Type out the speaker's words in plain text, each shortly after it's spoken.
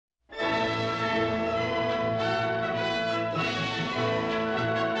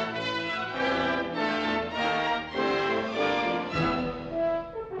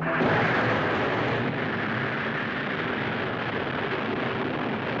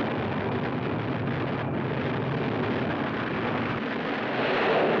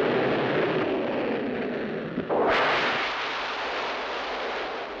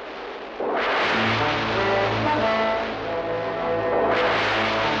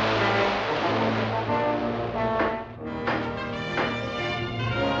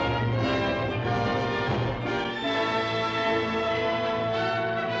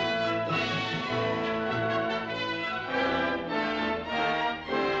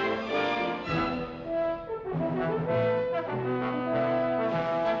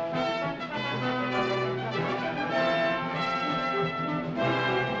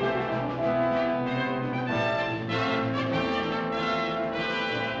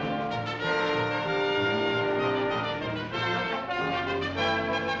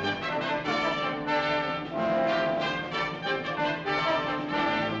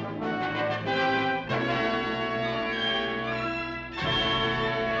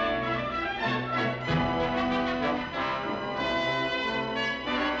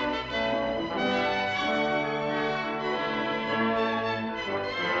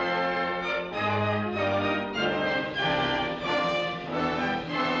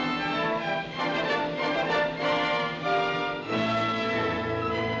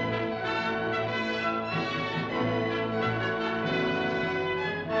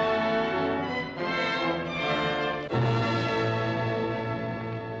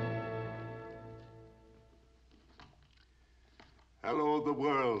the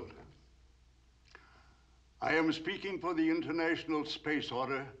world. I am speaking for the International Space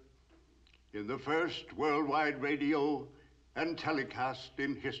Order in the first worldwide radio and telecast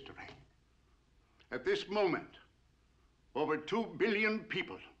in history. At this moment, over 2 billion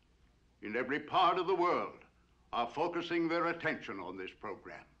people in every part of the world are focusing their attention on this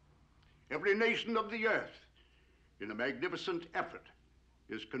program. Every nation of the earth, in a magnificent effort,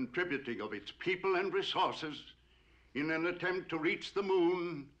 is contributing of its people and resources in an attempt to reach the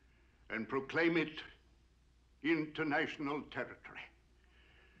moon and proclaim it international territory.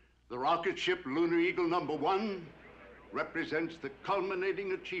 The rocket ship Lunar Eagle #1 represents the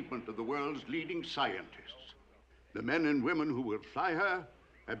culminating achievement of the world's leading scientists. The men and women who will fly her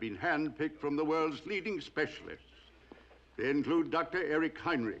have been handpicked from the world's leading specialists. They include Dr. Erich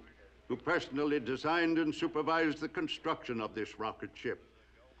Heinrich, who personally designed and supervised the construction of this rocket ship.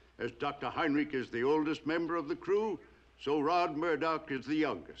 As Dr. Heinrich is the oldest member of the crew, so Rod Murdoch is the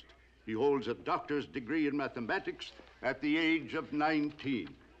youngest. He holds a doctor's degree in mathematics at the age of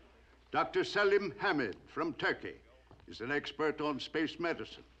 19. Dr. Selim Hamid from Turkey is an expert on space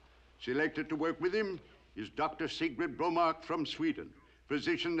medicine. Selected to work with him is Dr. Sigrid Bromark from Sweden,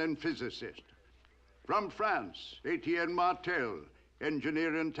 physician and physicist. From France, Etienne Martel,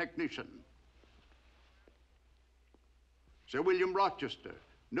 engineer and technician. Sir William Rochester,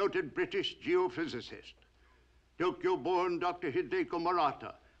 noted British geophysicist. Tokyo-born Dr. Hideko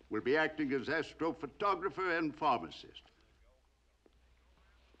Murata will be acting as astrophotographer and pharmacist.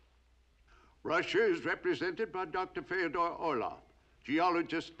 Russia is represented by Dr. Fyodor Orlov,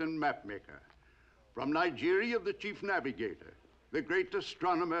 geologist and mapmaker. From Nigeria, the chief navigator, the great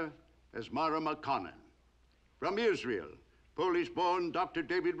astronomer Asmara Makonnen. From Israel, Polish-born Dr.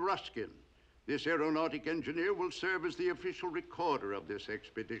 David Ruskin. This aeronautic engineer will serve as the official recorder of this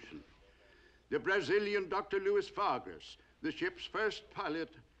expedition. The Brazilian Dr. Luis Vargas, the ship's first pilot,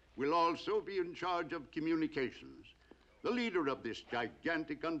 will also be in charge of communications. The leader of this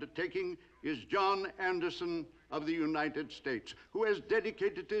gigantic undertaking is John Anderson of the United States, who has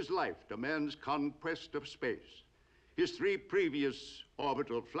dedicated his life to man's conquest of space. His 3 previous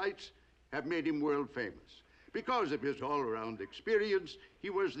orbital flights have made him world famous. Because of his all-around experience, he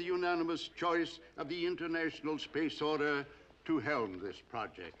was the unanimous choice of the International Space Order to helm this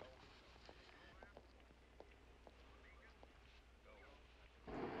project.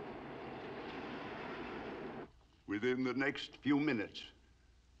 Within the next few minutes,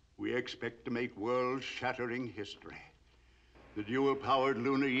 we expect to make world-shattering history. The dual-powered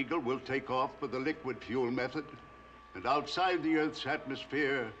Lunar Eagle will take off with the liquid fuel method, and outside the Earth's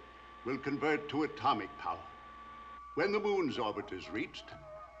atmosphere will convert to atomic power. When the moon's orbit is reached,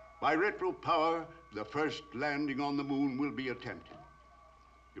 by retro power, the first landing on the moon will be attempted.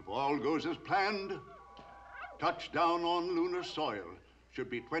 If all goes as planned, touchdown on lunar soil should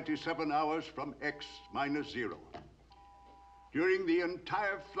be 27 hours from X-0. During the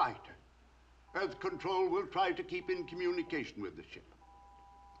entire flight, Earth Control will try to keep in communication with the ship.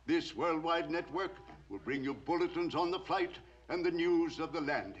 This worldwide network will bring you bulletins on the flight and the news of the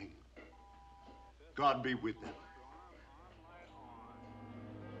landing. God be with them.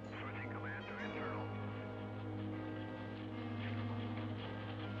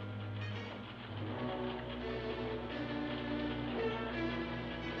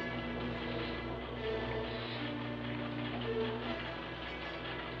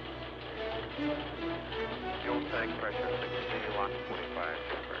 Fuel tank pressure 61, 45.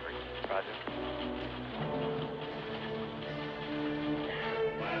 Roger.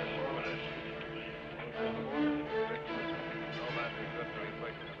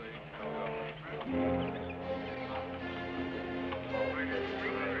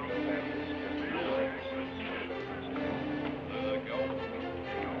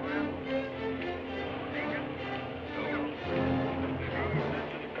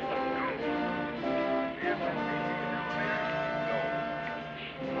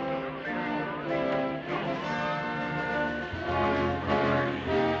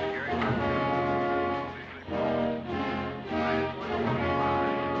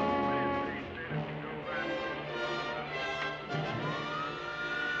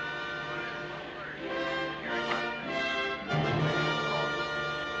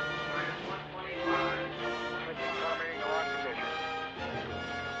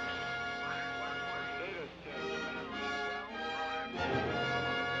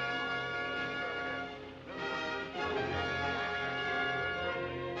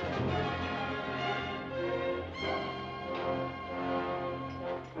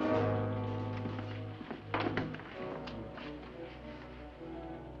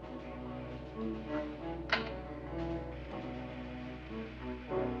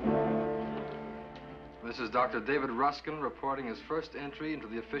 This is Dr. David Ruskin reporting his first entry into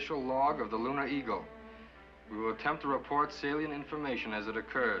the official log of the Lunar Eagle. We will attempt to report salient information as it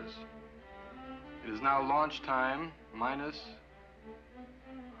occurs. It is now launch time minus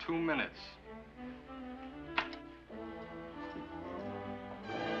 2 minutes.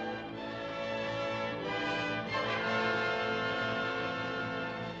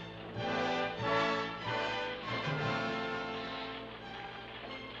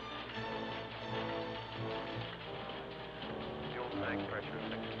 Fuel tank pressure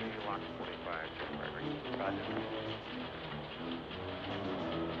 60, lock 45, temporary. Roger.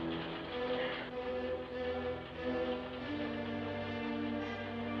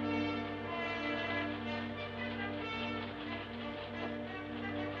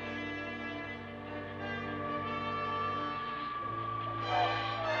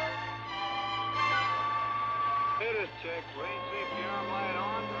 Status check. Range safety arm light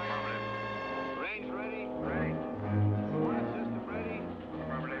on. Affirmative. Range ready. Ready. Warning system ready.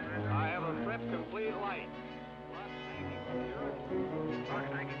 Affirmative. I have a prep complete light. Lock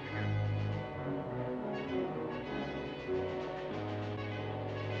tank secured. Lock tank is secured.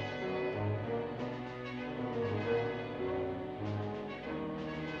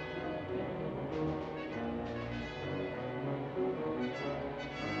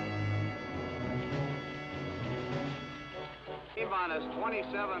 T-minus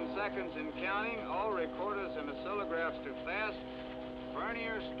 27 seconds in counting. All recorders and oscillographs to fast.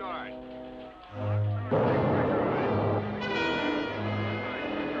 Vernier start.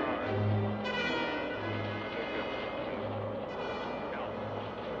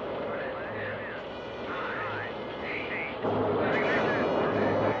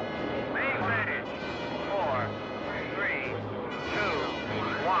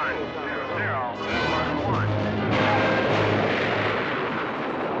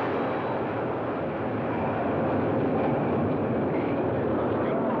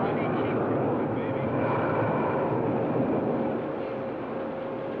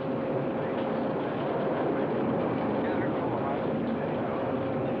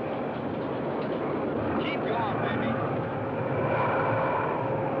 Keep going, baby.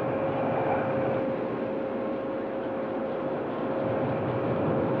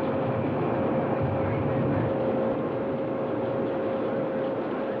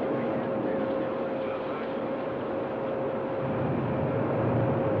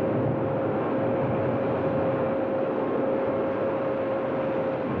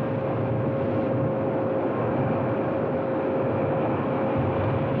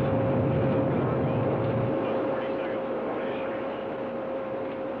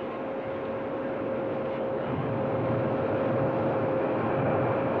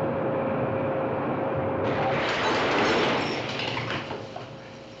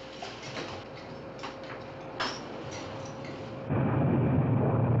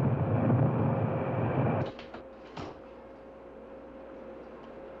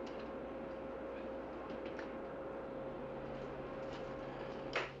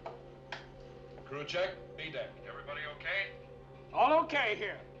 Crew check, B deck. Everybody okay? All okay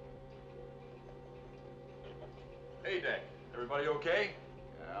here. A deck. Everybody okay?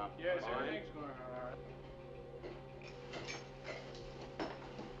 Yeah. Yes, everything's going all right.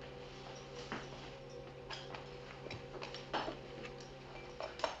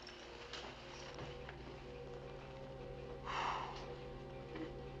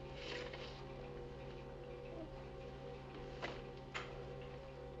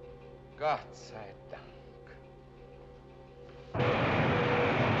 Gott sei Dank.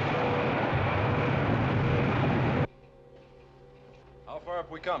 How far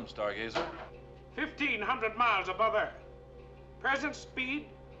up we come, Stargazer? 1,500 miles above Earth. Present speed,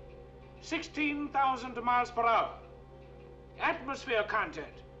 16,000 miles per hour. Atmosphere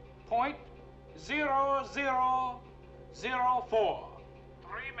content, 0.0004. 3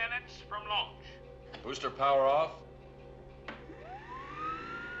 minutes from launch. Booster power off.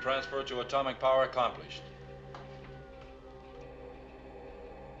 Transfer to atomic power accomplished.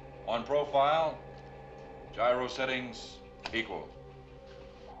 On profile, gyro settings equal.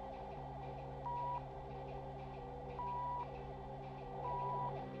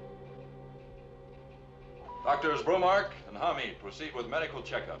 Doctors Bromark and Hamid, proceed with medical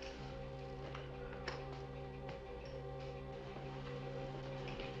checkup.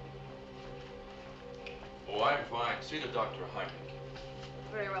 Oh, I'm fine. See the doctor, Heinrich.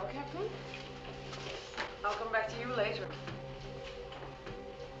 Very well, Captain. I'll come back to you later.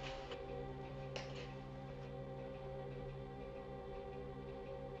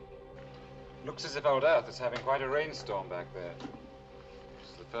 Looks as if old Earth is having quite a rainstorm back there.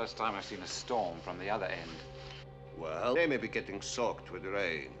 It's the First time I've seen a storm from the other end. Well, they may be getting soaked with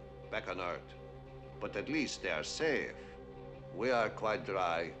rain back on Earth, but at least they are safe. We are quite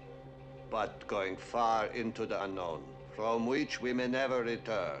dry, but going far into the unknown, from which we may never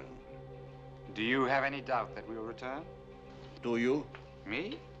return. Do you have any doubt that we will return? Do you?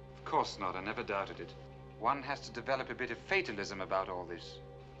 Me? Of course not. I never doubted it. One has to develop a bit of fatalism about all this.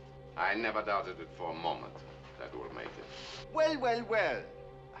 I never doubted it for a moment that we'll make it. Well, well, well.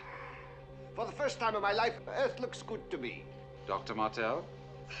 For the first time in my life, Earth looks good to me. Dr. Martel,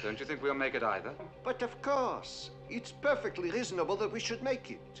 don't you think we'll make it either? But of course, it's perfectly reasonable that we should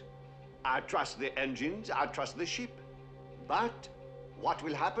make it. I trust the engines, I trust the ship. But what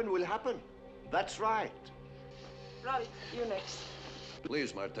will happen will happen. That's right. Robbie, you next.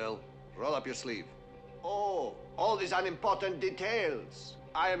 Please, Martel, roll up your sleeve. Oh, all these unimportant details.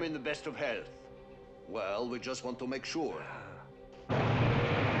 I am in the best of health. Well, we just want to make sure.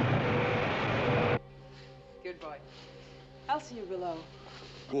 Good boy. I'll see you below.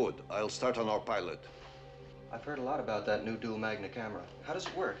 Good. I'll start on our pilot. I've heard a lot about that new dual magna camera. How does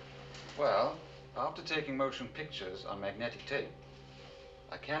it work? Well, after taking motion pictures on magnetic tape,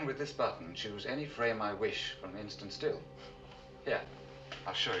 I can, with this button, choose any frame I wish from instant still. Here,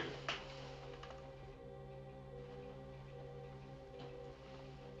 I'll show you.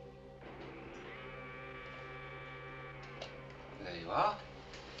 There you are.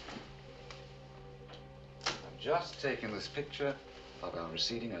 I've just taken this picture of our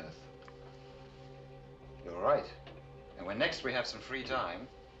receding Earth. You're right. And when next we have some free time,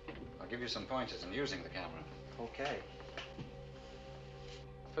 I'll give you some pointers in using the camera. Okay.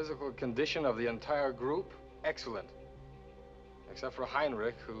 Physical condition of the entire group, excellent. Except for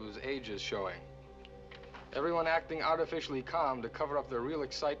Heinrich, whose age is showing. Everyone acting artificially calm to cover up their real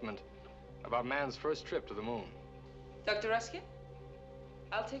excitement about man's first trip to the moon. Dr. Ruskin,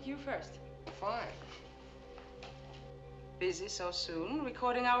 I'll take you first. Fine. Busy so soon,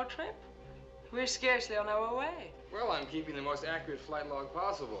 recording our trip? We're scarcely on our way. Well, I'm keeping the most accurate flight log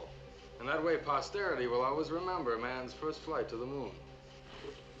possible. And that way posterity will always remember man's first flight to the moon.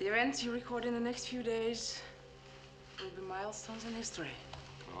 The events you record in the next few days will be milestones in history.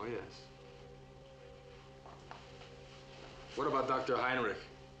 Oh, yes. What about Dr. Heinrich?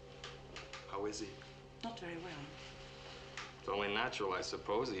 How is he? Not very well. It's only natural, I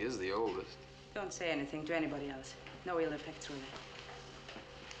suppose. He is the oldest. Don't say anything to anybody else. No ill effects, really.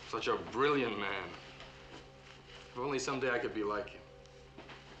 Such a brilliant man. If only someday I could be like him.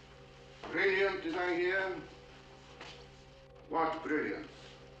 Brilliant, as I hear? What brilliance?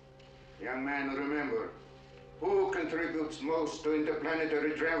 Young man, remember, who contributes most to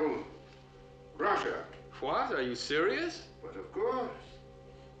interplanetary travel? Russia. What? Are you serious? But of course.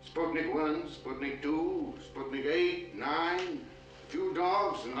 Sputnik 1, Sputnik 2, Sputnik 8, 9, a few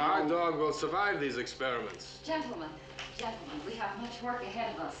dogs and... Our dog will survive these experiments. Gentlemen, we have much work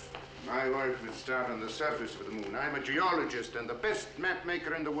ahead of us. My wife will start on the surface of the moon. I'm a geologist and the best map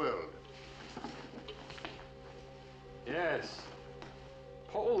maker in the world. Yes.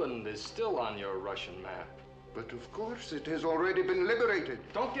 Poland is still on your Russian map. But of course, it has already been liberated.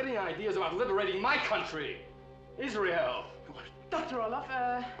 Don't get any ideas about liberating my country, Israel. Dr. Olaf,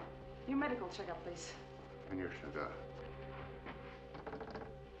 your medical checkup, please. And your sugar.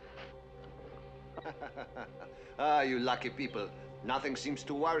 Ah, you lucky people. Nothing seems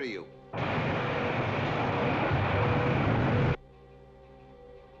to worry you.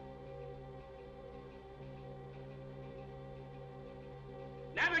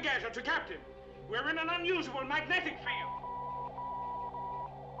 Navigator to Captain. We're in an unusual magnetic field.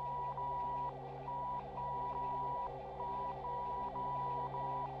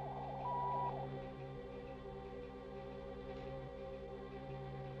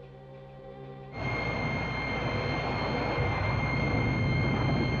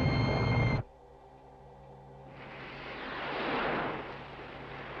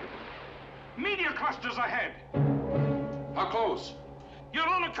 Meteor clusters ahead. How close? You're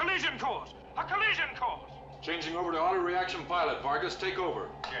on a collision course. A collision course. Changing over to auto reaction pilot. Vargas, take over.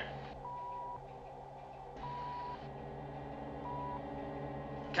 Yeah.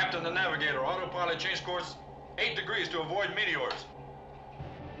 Captain and Navigator, autopilot change course 8 degrees to avoid meteors.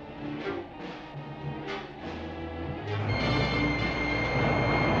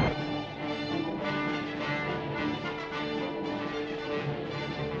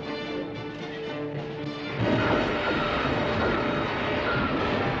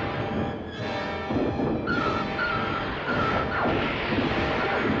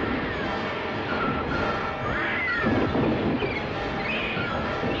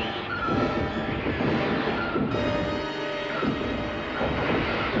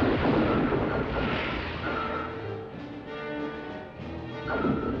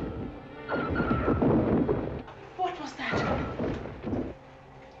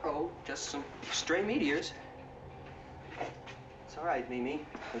 Oh, just some stray meteors. It's all right, Mimi.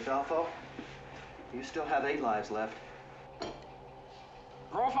 Rodolfo, you still have 8 lives left.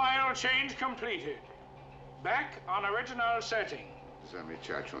 Profile change completed. Back on original setting.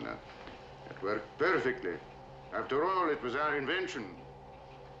 Zamечательно. It worked perfectly. After all, it was our invention.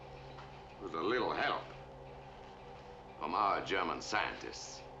 With a little help from our German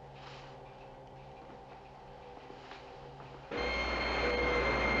scientists.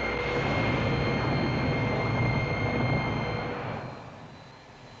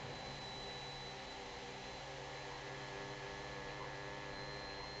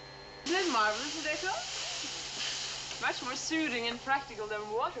 Isn't it marvelous, Hideko? Much more soothing and practical than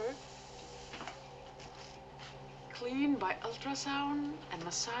water. Clean by ultrasound and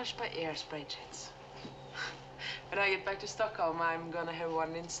massaged by air spray jets. When I get back to Stockholm, I'm gonna have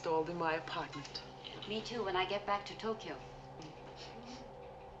one installed in my apartment. Me too, when I get back to Tokyo.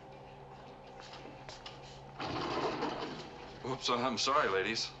 Oops, I'm sorry,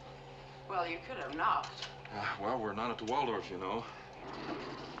 ladies. Well, you could have knocked. Well, we're not at the Waldorf, you know.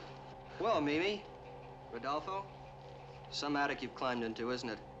 Well, Mimi, Rodolfo, some attic you've climbed into, isn't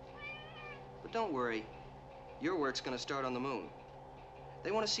it? But don't worry. Your work's gonna start on the moon.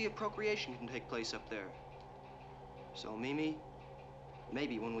 They want to see if procreation can take place up there. So, Mimi,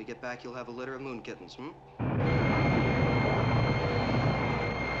 maybe when we get back, you'll have a litter of moon kittens, hmm?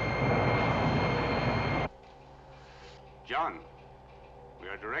 John, we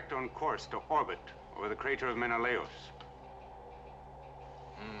are direct on course to orbit over the crater of Menelaus.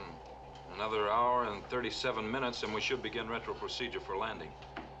 Another hour and 37 minutes, and we should begin retro procedure for landing.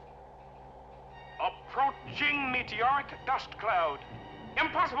 Approaching meteoric dust cloud.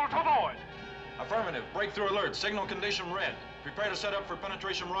 Impossible to avoid. Affirmative. Breakthrough alert. Signal condition red. Prepare to set up for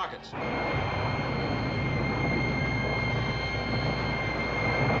penetration rockets.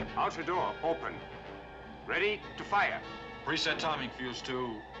 Outer door open. Ready to fire. Preset timing fuse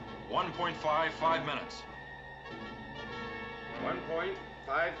to 1.55 minutes.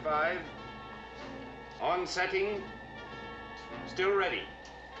 1.55. On setting. Still ready.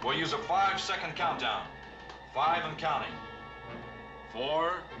 We'll use a 5-second countdown. 5 and counting.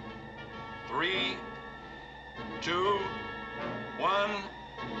 4, 3, 2, 1,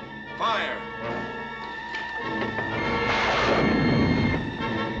 fire.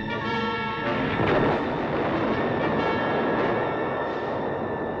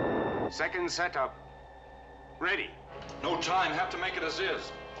 Second setup. Ready. No time. Have to make it as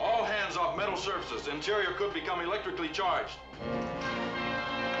is. All hands off metal surfaces. Interior could become electrically charged.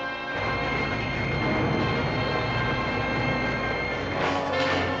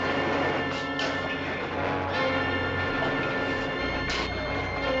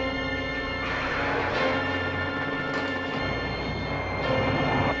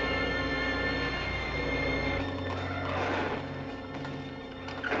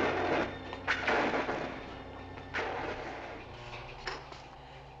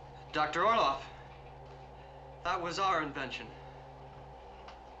 Dr. Orloff, that was our invention.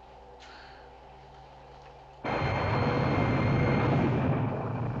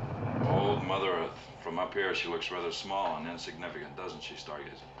 Old Mother Earth. From up here, she looks rather small and insignificant, doesn't she,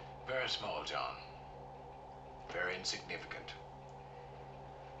 Stargazer? Very small, John. Very insignificant.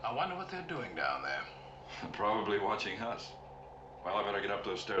 I wonder what they're doing down there. Probably watching us. Well, I better get up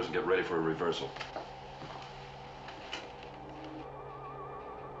those stairs and get ready for a reversal.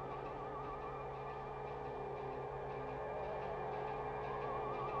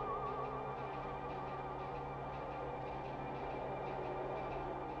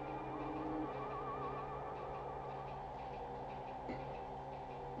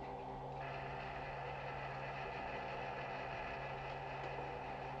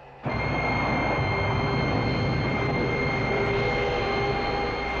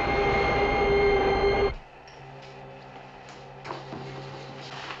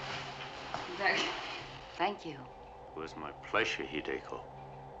 Thank you. It was my pleasure, Hideko.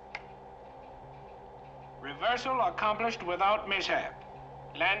 Reversal accomplished without mishap.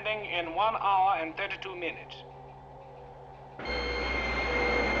 Landing in 1 hour and 32 minutes.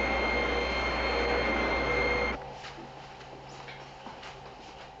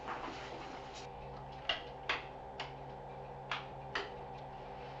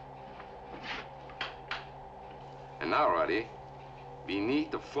 And now, Roddy, we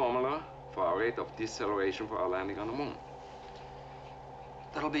need the formula for our rate of deceleration for our landing on the moon.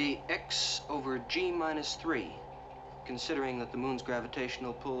 That'll be x over g minus 3, considering that the moon's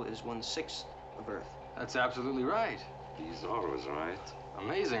gravitational pull is 1/6 of Earth. That's absolutely right. He's always right.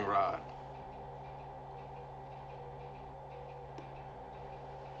 Amazing, Rod.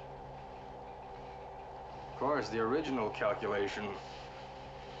 course, the original calculation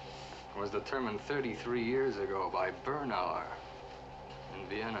was determined 33 years ago by Bernauer in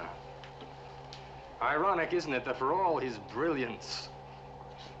Vienna. Ironic, isn't it, that for all his brilliance,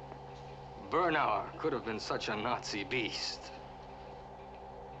 Bernauer could have been such a Nazi beast.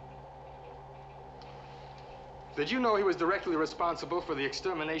 Did you know he was directly responsible for the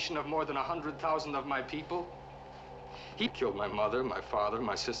extermination of more than 100,000 of my people? He killed my mother, my father,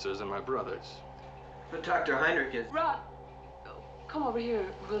 my sisters, and my brothers. But Dr. Heinrich is... Rod, come over here,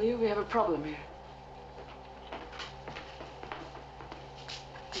 will you? We have a problem here.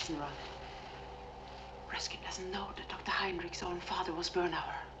 Listen, Rod. Ruskin doesn't know that Dr. Heinrich's own father was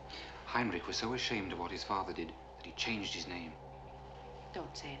Bernauer. Heinrich was so ashamed of what his father did that he changed his name.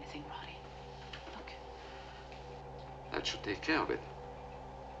 Don't say anything, Roddy. Look. That should take care of it,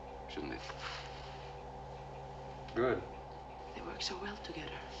 shouldn't it? Good. They work so well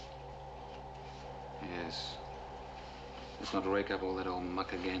together. Yes. Let's not rake up all that old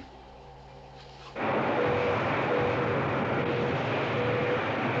muck again.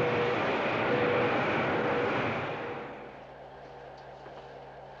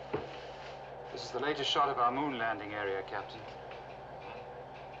 This is the latest shot of our moon landing area, Captain.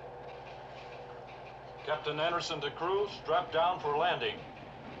 Captain Anderson to crew, strap down for landing.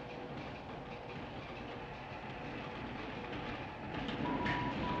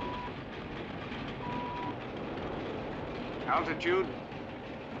 Altitude,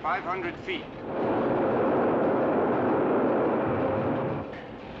 500 feet.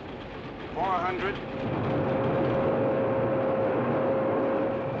 400.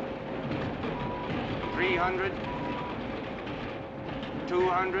 300.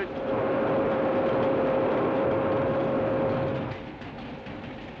 200.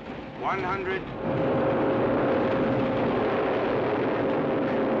 100.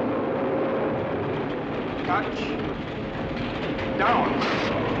 Touch. Down.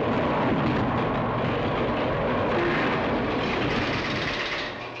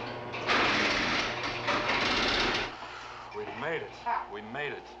 We made it. We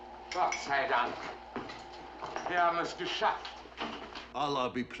made it. Gott sei Dank. Wir haben es geschafft. Allah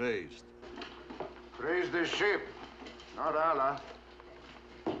be praised. Praise the ship, not Allah.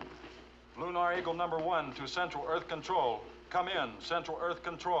 Lunar Eagle number 1 to Central Earth Control. Come in, Central Earth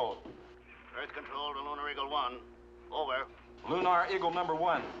Control. Earth Control to Lunar Eagle 1. Over. Lunar Eagle number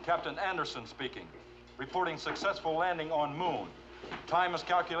 1, Captain Anderson speaking. Reporting successful landing on Moon. Time is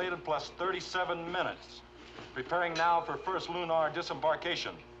calculated plus 37 minutes. Preparing now for first lunar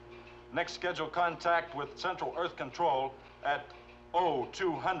disembarkation. Next scheduled contact with Central Earth Control at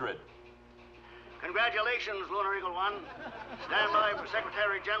 0200. Congratulations, Lunar Eagle 1. Stand by for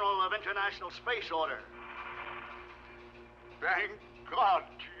Secretary General of International Space Order. Thank God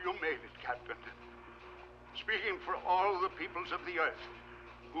you made it, Captain. Speaking for all the peoples of the Earth,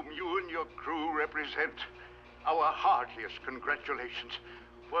 whom you and your crew represent, our heartiest congratulations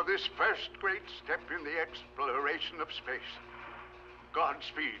for this first great step in the exploration of space.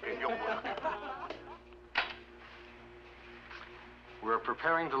 Godspeed in your work. We're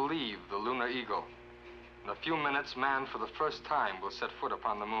preparing to leave the Lunar Eagle. In a few minutes, man for the first time will set foot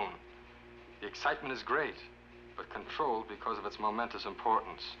upon the moon. The excitement is great, but controlled because of its momentous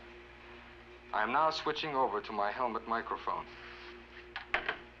importance. I am now switching over to my helmet microphone.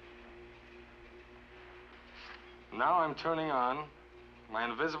 Now I'm turning on my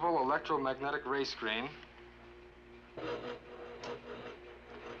invisible electromagnetic ray screen,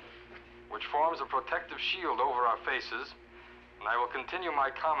 which forms a protective shield over our faces, and I will continue my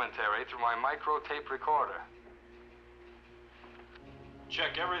commentary through my micro tape recorder.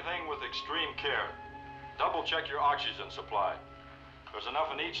 Check everything with extreme care. Double check your oxygen supply. There's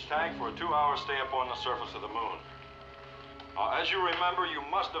enough in each tank for a 2-hour stay upon the surface of the moon. As you remember, you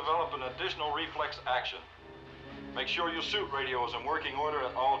must develop an additional reflex action. Make sure your suit radio is in working order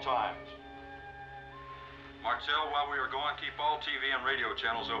at all times. Marcel, while we are gone, keep all TV and radio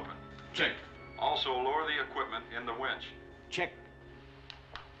channels open. Check. Also, lower the equipment in the winch. Check.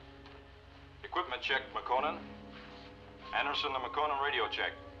 Equipment check, McConan. Anderson and McConan radio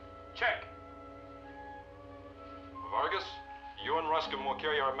check. Check. Vargas, you and Ruskin will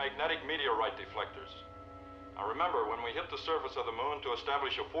carry our magnetic meteorite deflectors. Now remember, when we hit the surface of the moon, to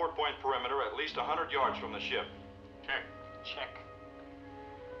establish a 4-point perimeter at least 100 yards from the ship. Check. Check.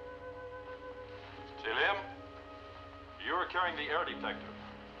 Selim, you are carrying the air detector.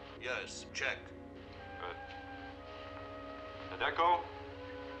 Yes, check. Good. Hideko,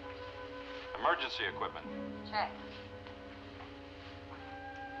 emergency equipment. Check.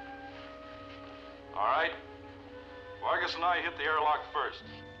 All right. Vargas and I hit the airlock first.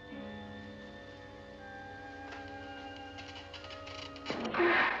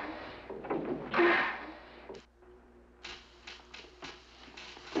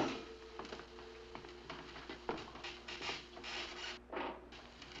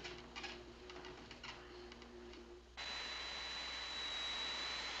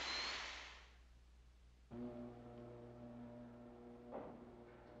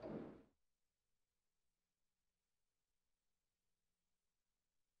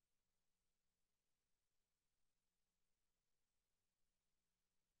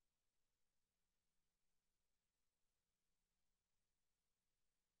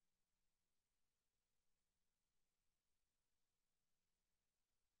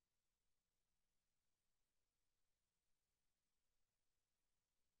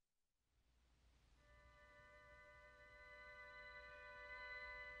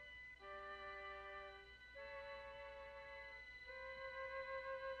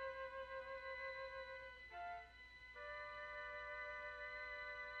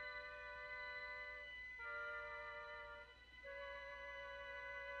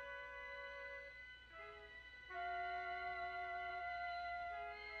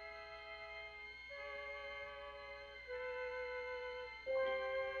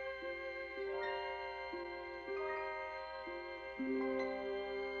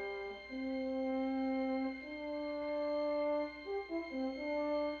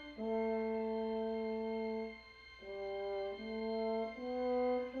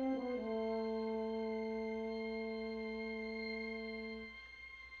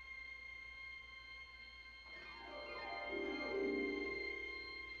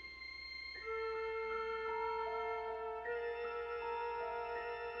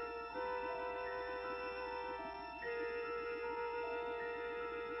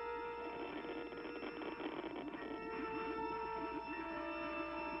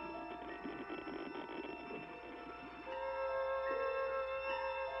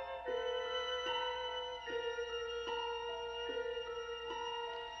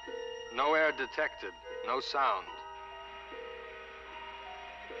 No air detected, no sound.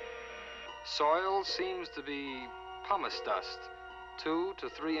 Soil seems to be pumice dust, 2 to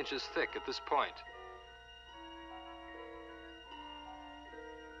 3 inches thick at this point.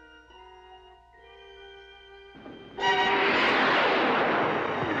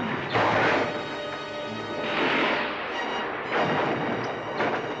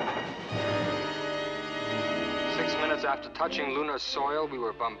 After touching lunar soil, we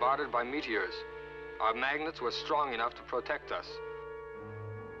were bombarded by meteors. Our magnets were strong enough to protect us.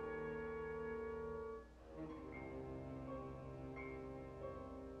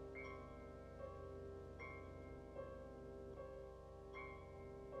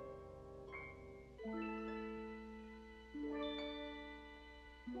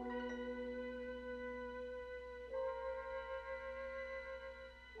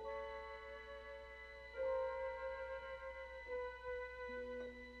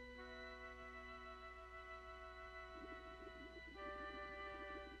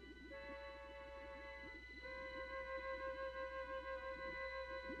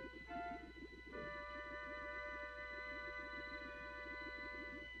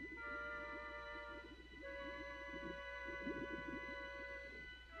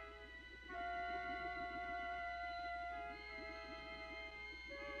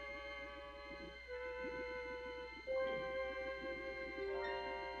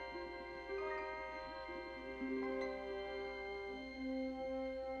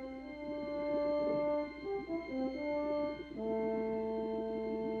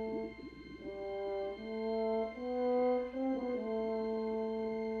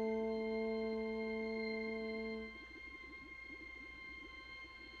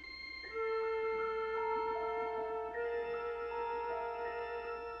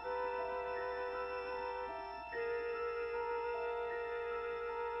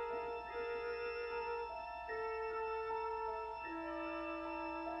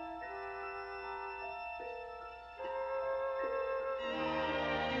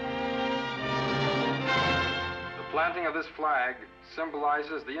 The planting of this flag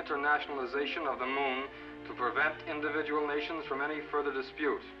symbolizes the internationalization of the moon to prevent individual nations from any further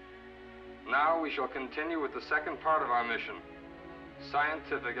dispute. Now we shall continue with the second part of our mission,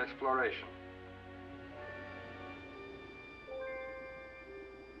 scientific exploration.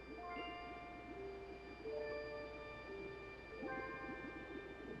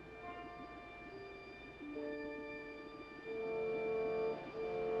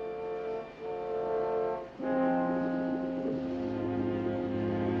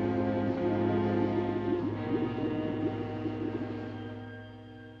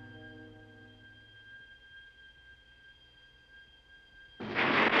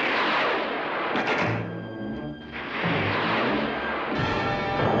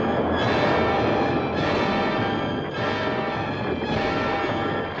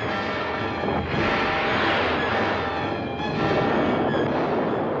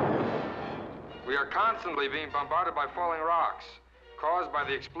 constantly being bombarded by falling rocks, caused by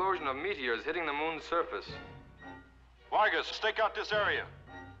the explosion of meteors hitting the moon's surface. Vargas, stake out this area.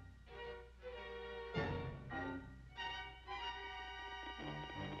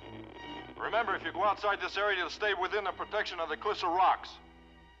 Remember, if you go outside this area, you'll stay within the protection of the cliffs of rocks.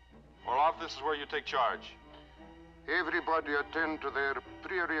 Orlov, this is where you take charge. Everybody attend to their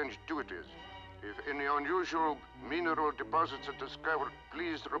prearranged duties. If any unusual mineral deposits are discovered,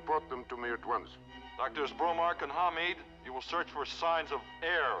 please report them to me at once. Doctors Bromark and Hamid, you will search for signs of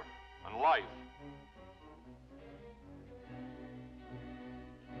air and life.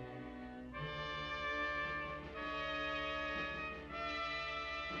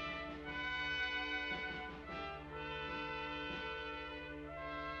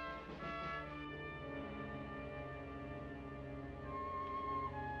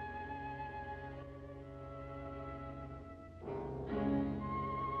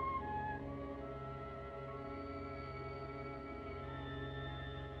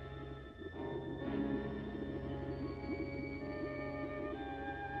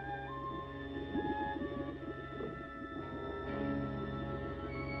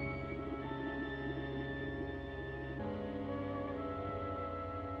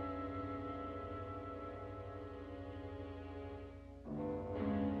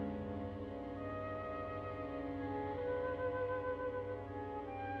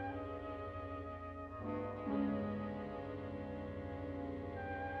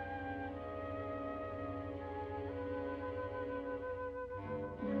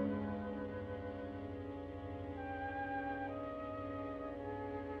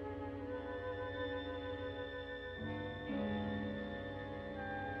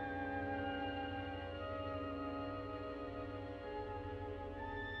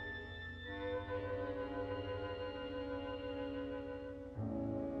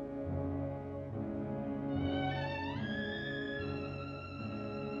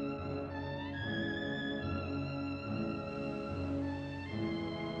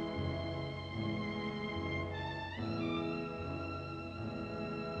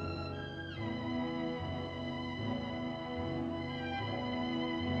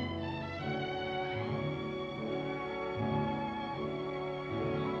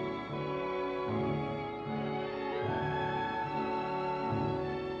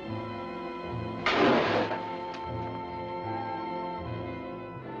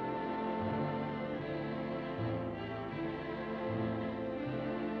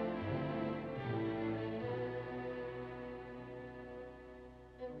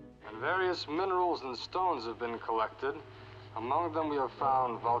 Various minerals and stones have been collected. Among them we have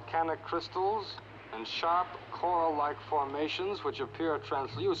found volcanic crystals and sharp coral-like formations which appear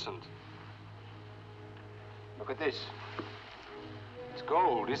translucent. Look at this. It's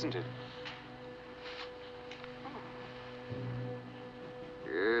gold, isn't it?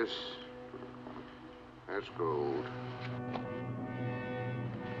 Yes, that's gold.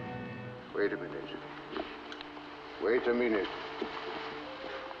 Wait a minute. Wait a minute.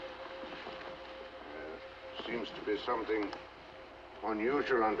 Seems to be something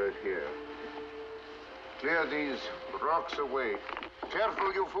unusual under here. Clear these rocks away.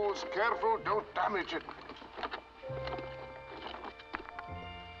 Careful, you fools, careful, don't damage it.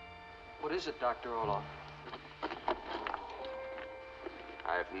 What is it, Dr. Olaf?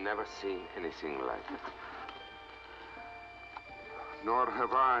 I've never seen anything like it. Nor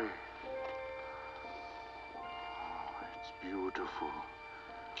have I. Oh, it's beautiful.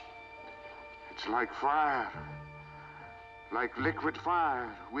 It's like fire. Like liquid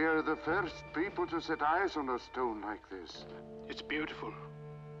fire. We are the first people to set eyes on a stone like this. It's beautiful.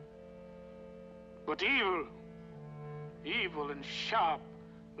 But evil. Evil and sharp,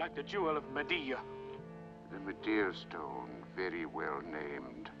 like the jewel of Medea. The Medea stone, very well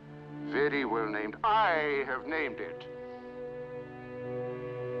named. Very well named. I have named it.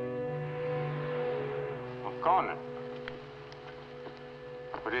 O'Connor.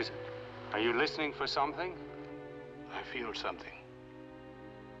 What is it? Are you listening for something? I feel something.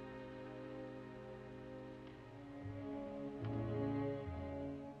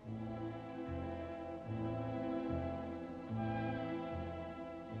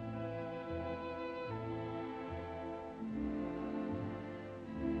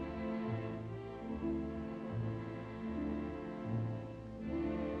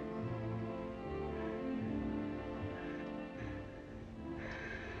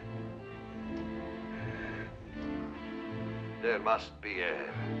 There must be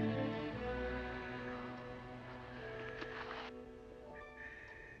air.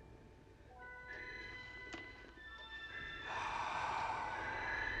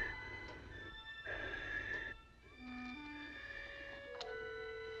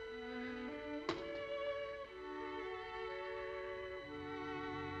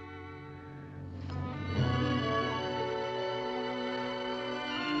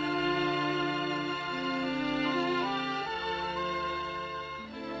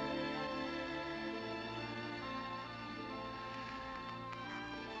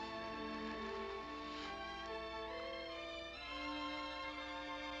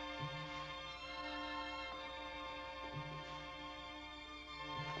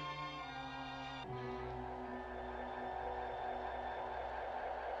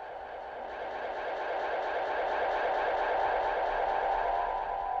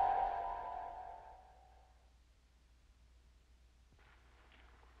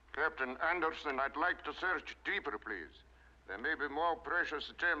 Captain Anderson, I'd like to search deeper, please. There may be more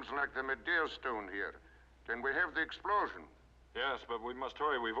precious gems like the Medea stone here. Can we have the explosion? Yes, but we must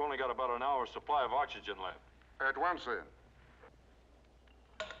hurry. We've only got about an hour's supply of oxygen left. At once, then.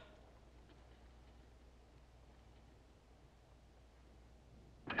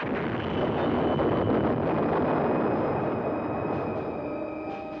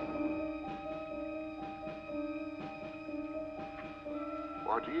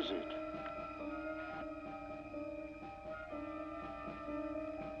 What is it?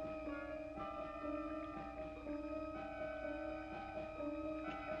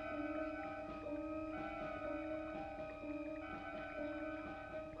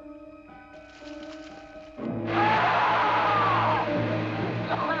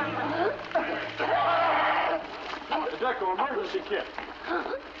 Deco, emergency kit.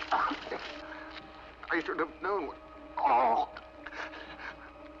 I should have known. Oh!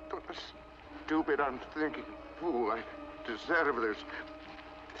 What a stupid, unthinking fool. I deserve this.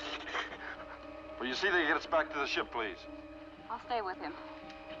 Will you see that he gets back to the ship, please? I'll stay with him.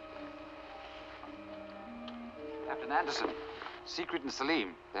 Captain Anderson, Secret and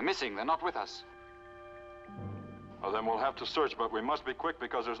Salim, they're missing. They're not with us. Well, then we'll have to search, but we must be quick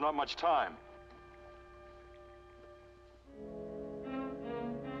because there's not much time.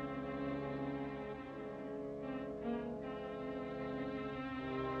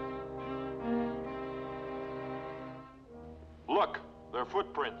 Look, they're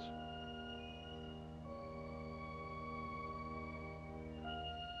footprints.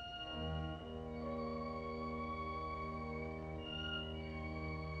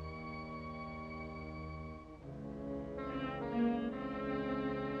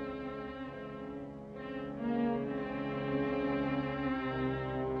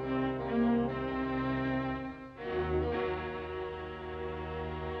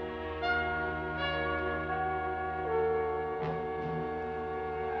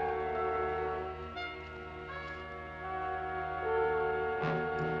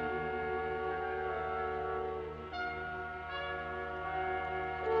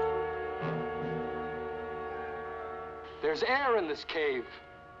 There's air in this cave.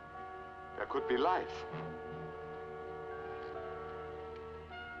 There could be life.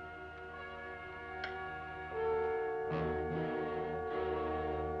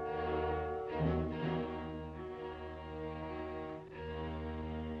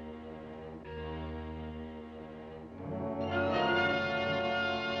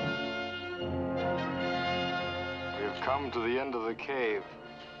 We've come to the end of the cave.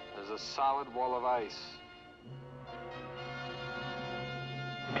 There's a solid wall of ice.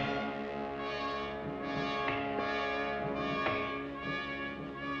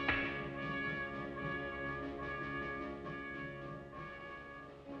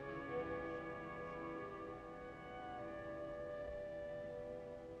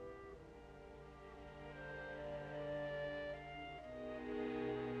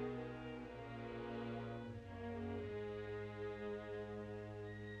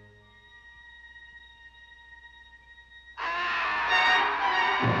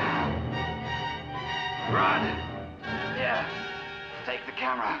 Run! Here, take the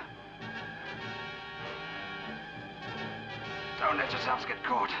camera. Don't let yourselves get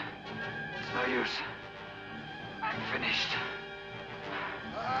caught. It's no use. I'm finished.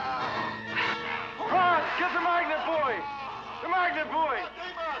 Run! Get the magnet buoy! The magnet buoy!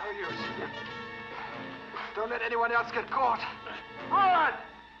 No use. Don't let anyone else get caught. Run!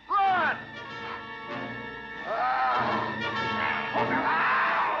 Run!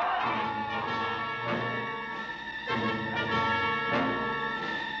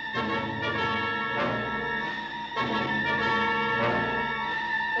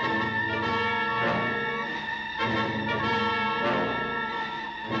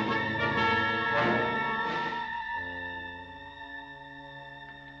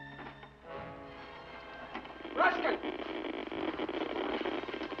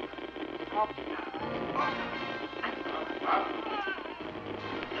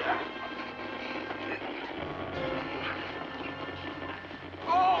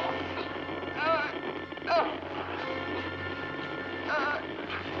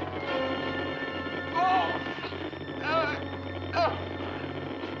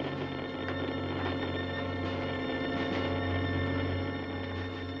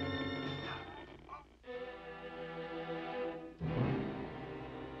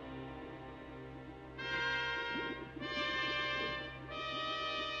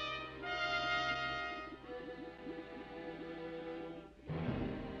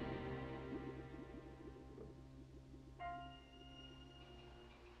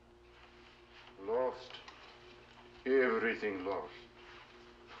 Everything lost.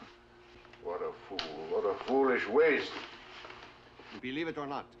 What a fool. What a foolish waste. Believe it or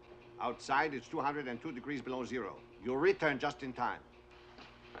not, outside it's 202 degrees below zero. You'll return just in time.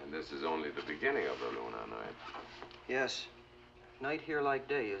 And this is only the beginning of the lunar night. Yes. Night here like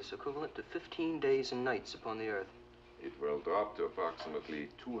day is equivalent to 15 days and nights upon the Earth. It will drop to approximately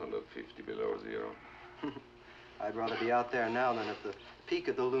 250 below zero. I'd rather be out there now than at the peak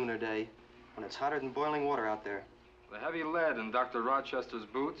of the lunar day, when it's hotter than boiling water out there. The heavy lead in Dr. Rochester's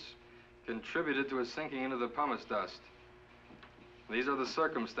boots contributed to his sinking into the pumice dust. These are the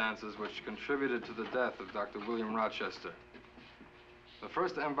circumstances which contributed to the death of Dr. William Rochester. The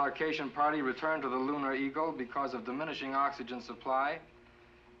first embarkation party returned to the Lunar Eagle because of diminishing oxygen supply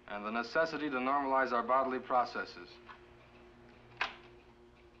and the necessity to normalize our bodily processes.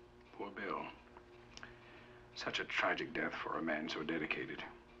 Poor Bill. Such a tragic death for a man so dedicated.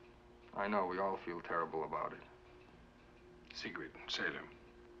 I know, we all feel terrible about it. Sigrid, Salem.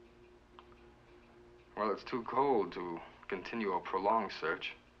 Well, it's too cold to continue a prolonged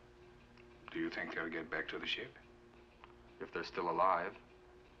search. Do you think they'll get back to the ship? If they're still alive.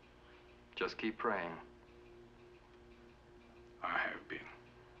 Just keep praying. I have been.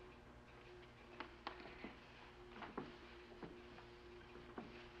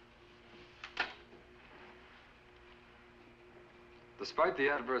 Despite the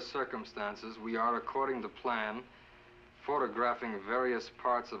adverse circumstances, we are, according to plan, photographing various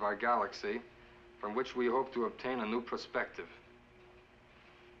parts of our galaxy from which we hope to obtain a new perspective.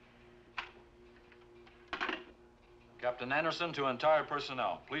 Captain Anderson to entire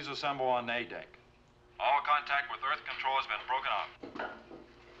personnel, please assemble on A deck. All contact with Earth control has been broken off.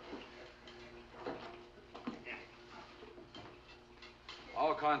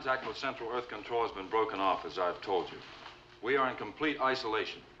 All contact with Central Earth control has been broken off, as I've told you. We are in complete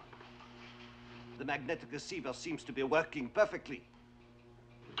isolation. The magnetic receiver seems to be working perfectly.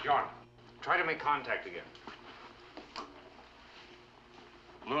 John, try to make contact again.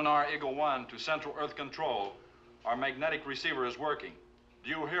 Lunar Eagle 1 to Central Earth control. Our magnetic receiver is working. Do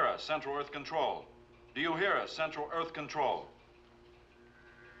you hear us, Central Earth control? Do you hear us, Central Earth control?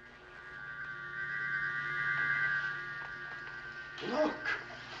 Look!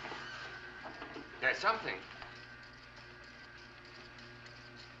 There's something.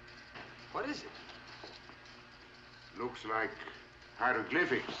 What is it? Looks like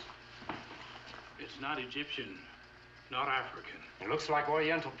hieroglyphics. It's not Egyptian, not African. It looks like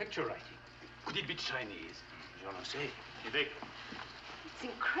Oriental picture writing. Could it be Chinese? Je ne sais. It's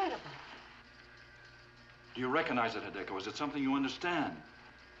incredible. Do you recognize it, Hideko? Is it something you understand?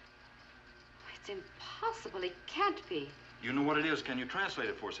 It's impossible. It can't be. You know what it is. Can you translate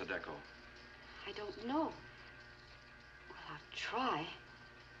it for us, Hideko? I don't know. Well, I'll try.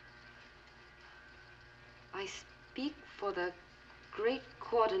 I speak for the great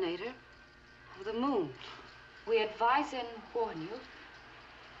coordinator of the moon. We advise and warn you.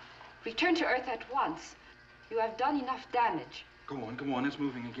 Return to Earth at once. You have done enough damage. Go on, it's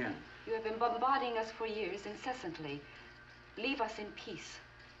moving again. You have been bombarding us for years incessantly. Leave us in peace.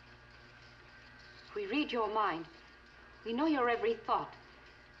 We read your mind. We know your every thought.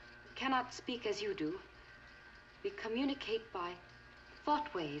 We cannot speak as you do. We communicate by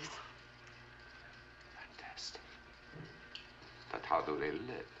thought waves. Fantastic. But how do they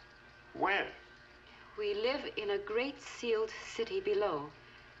live? Where? We live in a great sealed city below.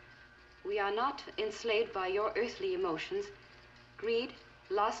 We are not enslaved by your earthly emotions, greed,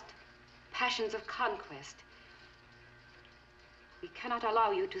 lust, passions of conquest. We cannot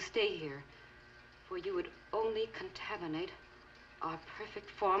allow you to stay here, for you would only contaminate our perfect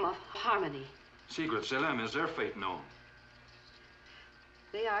form of harmony. Sigrid, Selem, is their fate known?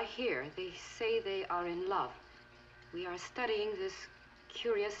 They are here. They say they are in love. We are studying this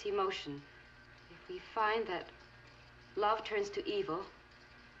curious emotion. If we find that love turns to evil,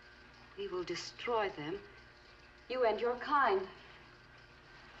 we will destroy them, you and your kind.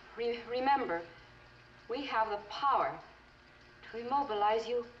 Remember, we have the power to immobilize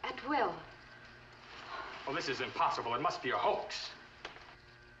you at will. Well, this is impossible. It must be a hoax.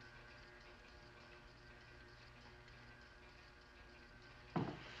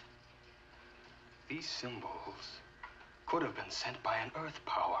 These symbols could have been sent by an Earth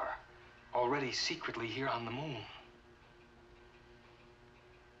power, already secretly here on the moon.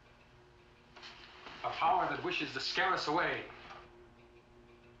 A power that wishes to scare us away.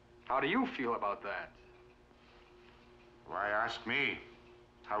 How do you feel about that? Why ask me?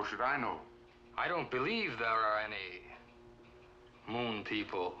 How should I know? I don't believe there are any moon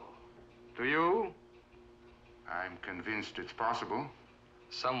people. Do you? I'm convinced it's possible.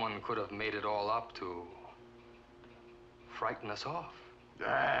 Someone could have made it all up to frighten us off.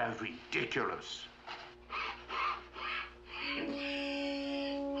 Ah, ridiculous.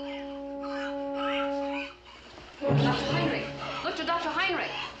 Dr. Heinrich! Look to Dr. Heinrich!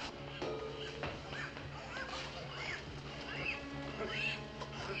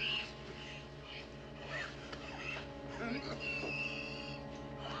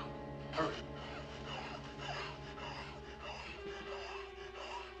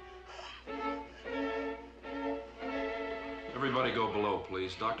 Everybody go below,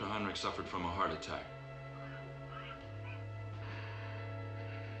 please. Dr. Heinrich suffered from a heart attack.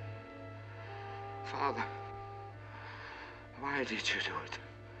 Father, why did you do it?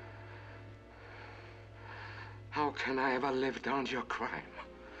 How can I ever live down your crime?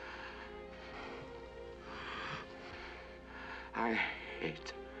 I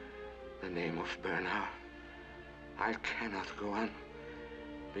hate the name of Bernauer. I cannot go on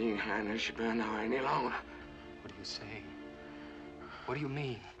being Heinrich Bernauer any longer. What are you saying? What do you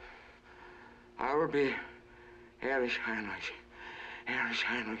mean? I will be Erich Heinrich. Erich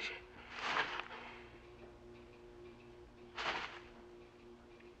Heinrich.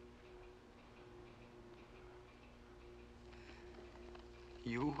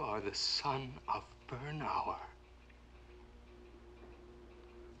 You are the son of Bernauer.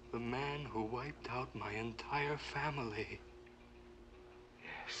 The man who wiped out my entire family.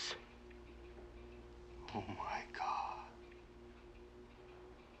 Yes. Oh, my God.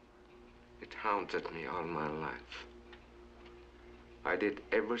 It haunted me all my life. I did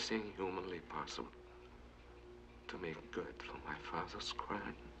everything humanly possible to make good for my father's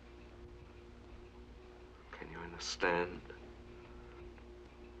crime. Can you understand?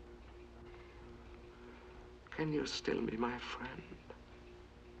 Can you still be my friend?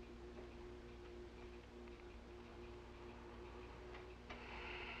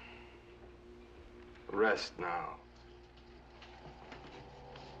 Rest now.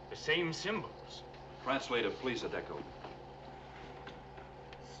 The same symbols. Translator, please, Adeko.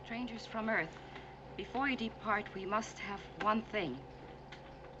 Strangers from Earth, before you depart, we must have one thing.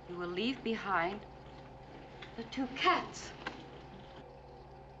 You will leave behind the 2 cats.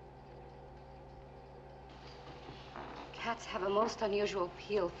 Cats have a most unusual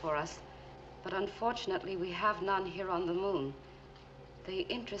appeal for us, but unfortunately we have none here on the moon. They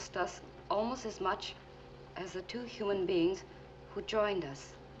interest us almost as much as the 2 human beings who joined us.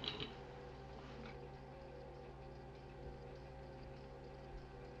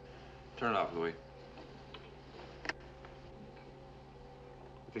 Turn it off, Louis.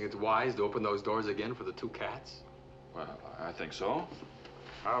 You think it's wise to open those doors again for the 2 cats? Well, I think so.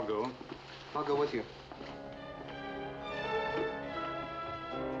 I'll go. I'll go with you.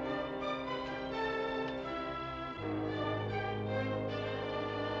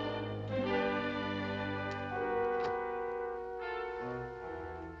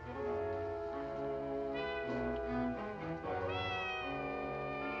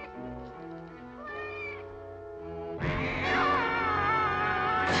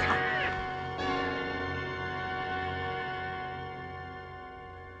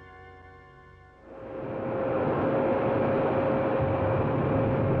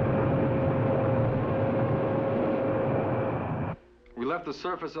 We left the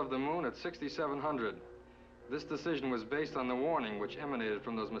surface of the moon at 6700. This decision was based on the warning which emanated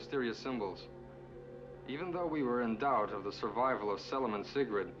from those mysterious symbols. Even though we were in doubt of the survival of Selim and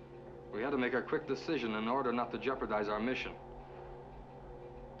Sigrid, we had to make a quick decision in order not to jeopardize our mission.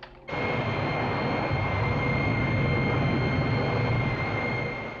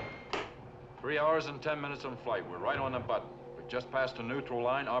 Three hours and 10 minutes on flight. We're right on the button. We've just passed a neutral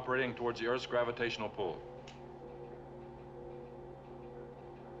line operating towards the Earth's gravitational pull.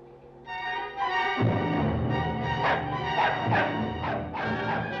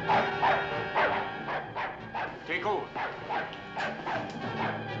 Take over.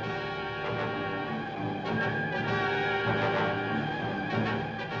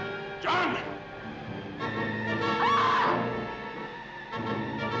 John!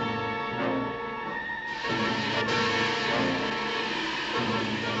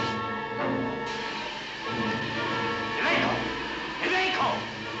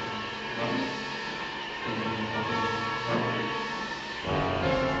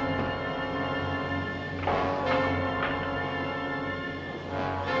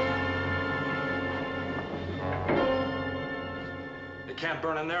 Can't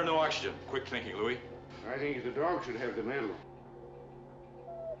burn in there, no oxygen. Quick thinking, Louis. I think the dog should have the medal.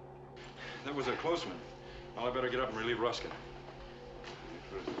 That was a close one. Well, I better get up and relieve Ruskin.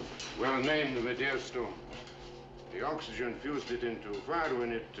 It was well named the Medea Stone. The oxygen fused it into fire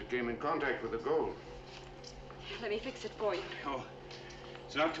when it came in contact with the gold. Let me fix it for you. Oh,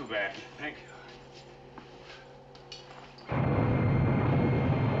 it's not too bad. Thank you.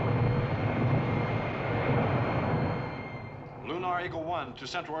 Lunar Eagle 1 to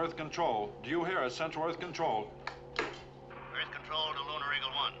Central Earth Control. Do you hear us, Central Earth Control? Earth Control to Lunar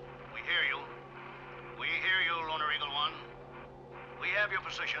Eagle 1. We hear you. We hear you, Lunar Eagle 1. We have your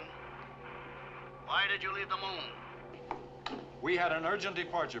position. Why did you leave the moon? We had an urgent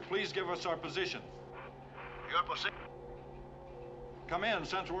departure. Please give us our position. Your position? Come in,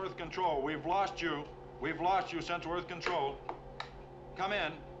 Central Earth Control. We've lost you. We've lost you, Central Earth Control. Come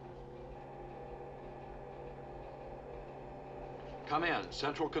in. Come in,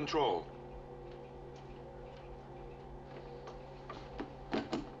 Central Control.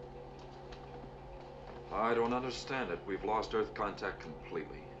 I don't understand it. We've lost Earth contact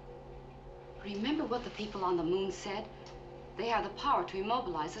completely. Remember what the people on the moon said? They have the power to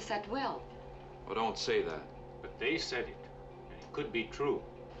immobilize us at will. Well, don't say that. But they said it, and it could be true.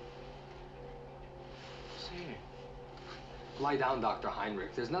 Say, lie down, Dr.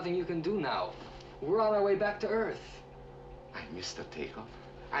 Heinrich. There's nothing you can do now. We're on our way back to Earth. I missed the takeoff.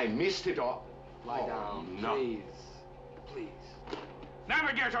 I missed it all. Lie down, no. please. Please.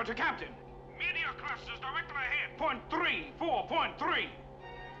 Navigator to Captain. Meteor clusters directly ahead. Point 3, 4.3.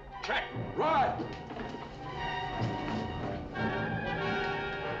 Check. Right.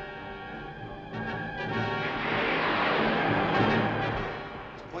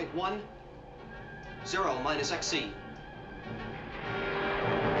 Point 1, 0 minus XC.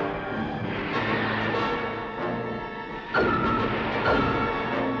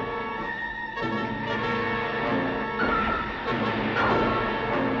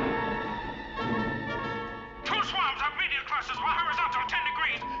 Horizontal 10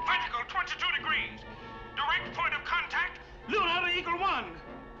 degrees, vertical 22 degrees. Direct point of contact, Lunar Eagle 1.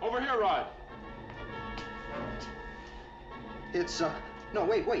 Over here, Rod. It's, no,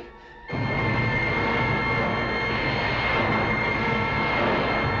 wait.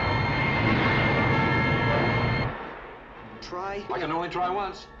 Try. I can only try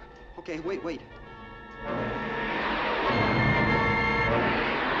once. Okay, wait.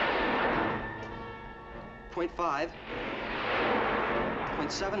 Point 5.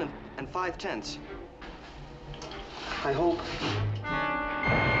 0.7 and 5/10. I hope.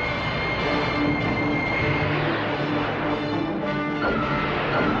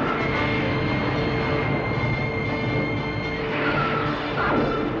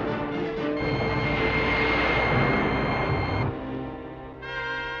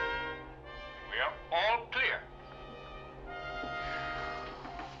 We are all clear.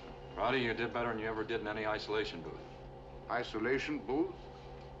 Roddy, you did better than you ever did in any isolation booth. Isolation booth?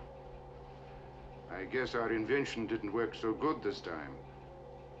 I guess our invention didn't work so good this time.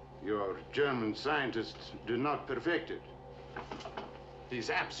 Your German scientists did not perfect it. He's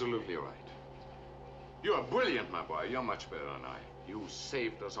absolutely right. You are brilliant, my boy. You're much better than I. You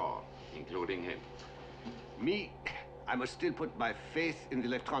saved us all, including him. Me, I must still put my faith in the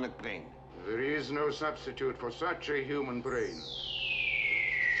electronic brain. There is no substitute for such a human brain.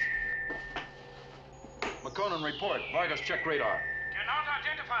 McConan, report. Vargas, check radar. Cannot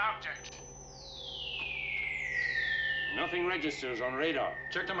identify object. Nothing registers on radar.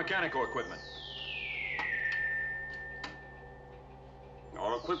 Check the mechanical equipment.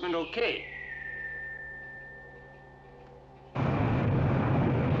 All equipment okay.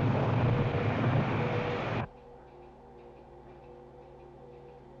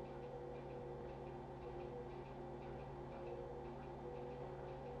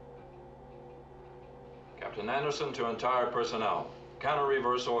 Captain Anderson to entire personnel. Counter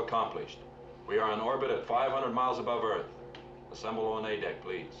reversal accomplished. We are in orbit at 500 miles above Earth. Assemble on A deck,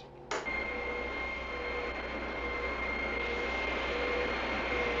 please.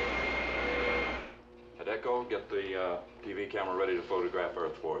 Hideko, get the TV camera ready to photograph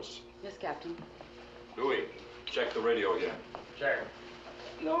Earth for us. Yes, Captain. Louis, check the radio again. Check.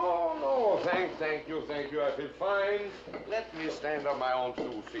 No, thank you. I feel fine. Let me stand on my own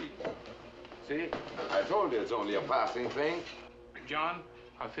 2 feet. See? I told you it's only a passing thing. John,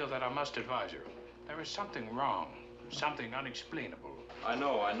 I feel that I must advise you. There is something wrong, something unexplainable. I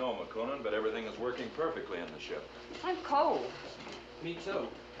know, McConan, but everything is working perfectly in the ship. I'm cold. Me too.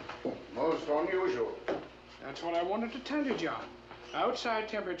 Most unusual. That's what I wanted to tell you, John. Outside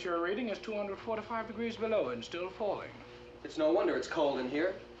temperature reading is 245 degrees below and still falling. It's no wonder it's cold in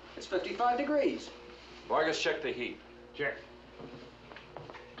here. It's 55 degrees. Vargas, check the heat. Check.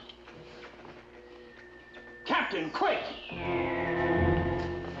 Captain, quick!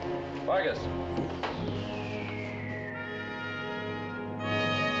 Vargas.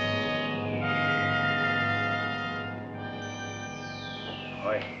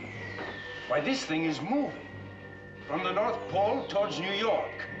 Why, this thing is moving from the North Pole towards New York.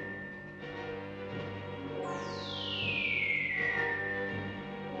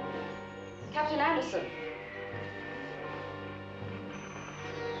 Captain Anderson.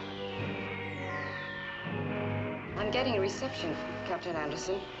 I'm getting a reception, Captain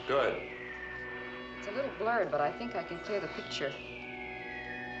Anderson. Good. It's a little blurred, but I think I can clear the picture.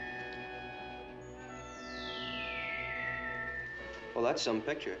 Well, that's some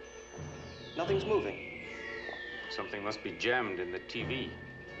picture. Nothing's moving. Something must be jammed in the TV.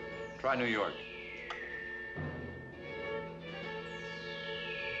 Try New York.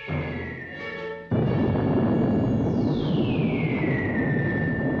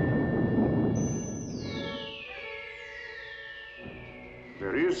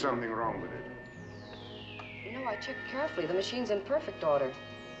 There is something wrong with it. You know, I checked carefully. The machine's in perfect order.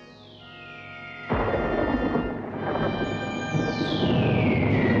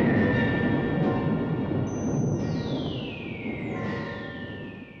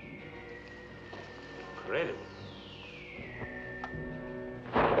 Incredible.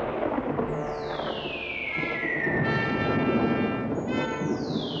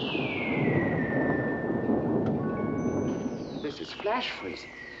 This is flash freezing.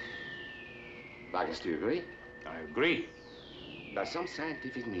 Vargas, do you agree? I agree. By some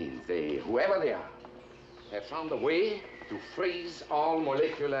scientific means, whoever they are, have found a way to freeze all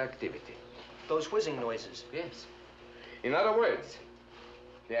molecular activity. Those whizzing noises. Yes. In other words,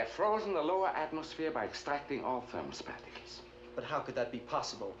 they have frozen the lower atmosphere by extracting all thermos particles. But how could that be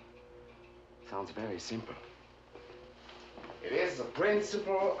possible? Sounds very simple. It is the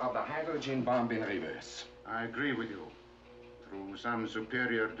principle of the hydrogen bomb in reverse. I agree with you. Through some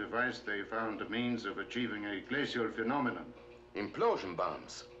superior device, they found a means of achieving a glacial phenomenon. Implosion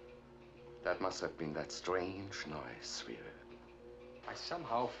bombs. That must have been that strange noise we heard. I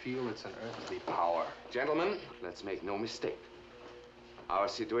somehow feel it's an earthly power. Gentlemen, let's make no mistake. Our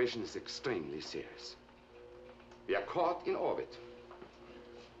situation is extremely serious. We are caught in orbit.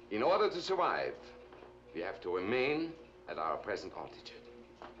 In order to survive, we have to remain at our present altitude.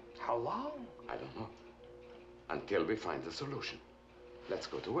 How long? I don't know. Until we find the solution. Let's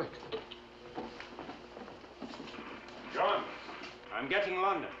go to work. John, I'm getting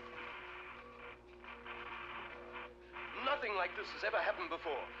London. Nothing like this has ever happened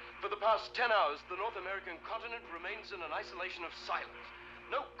before. For the past 10 hours, the North American continent remains in an isolation of silence.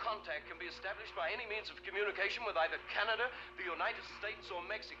 No contact can be established by any means of communication with either Canada, the United States, or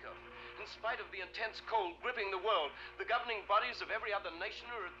Mexico. In spite of the intense cold gripping the world, the governing bodies of every other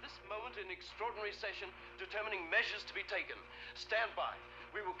nation are at this moment in extraordinary session, determining measures to be taken. Stand by.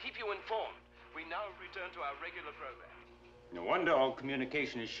 We will keep you informed. We now return to our regular program. No wonder all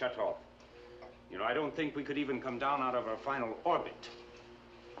communication is shut off. You know, I don't think we could even come down out of our final orbit.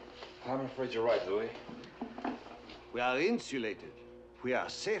 I'm afraid you're right, Louis. We are insulated. We are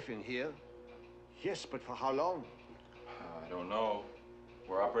safe in here. Yes, but for how long? I don't know.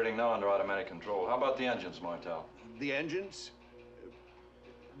 We're operating now under automatic control. How about the engines, Martel? The engines?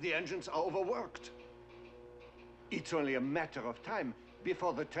 The engines are overworked. It's only a matter of time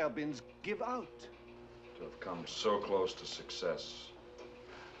before the turbines give out. To have come so close to success.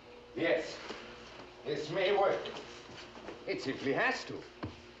 Yes, this may work. It simply has to.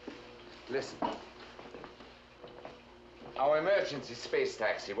 Listen. Our emergency space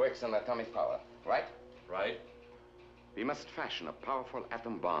taxi works on atomic power, right? Right. We must fashion a powerful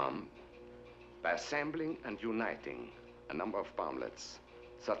atom bomb by assembling and uniting a number of bomblets,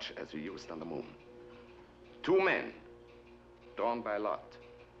 such as we used on the moon. 2 men, drawn by lot,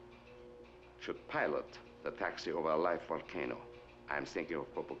 should pilot the taxi over a live volcano. I'm thinking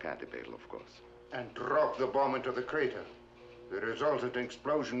of Popocatépetl, of course. And drop the bomb into the crater. The resultant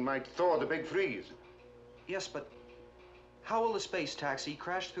explosion might thaw the big freeze. Yes, but how will the space taxi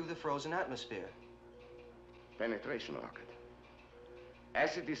crash through the frozen atmosphere? Penetration rocket.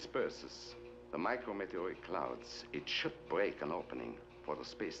 As it disperses the micrometeoric clouds, it should break an opening for the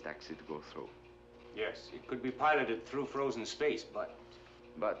space taxi to go through. Yes, it could be piloted through frozen space, but...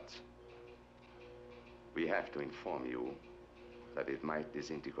 But we have to inform you that it might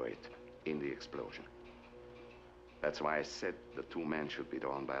disintegrate in the explosion. That's why I said the 2 men should be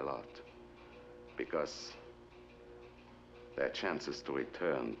drawn by lot, because their chances to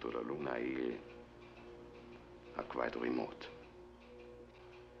return to the lunar eagle are quite remote.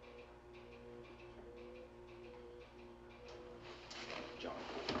 John,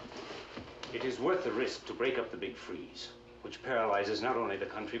 it is worth the risk to break up the big freeze, which paralyzes not only the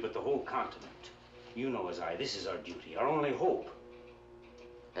country, but the whole continent. You know as I, this is our duty, our only hope.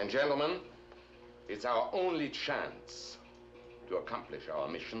 And gentlemen, it's our only chance to accomplish our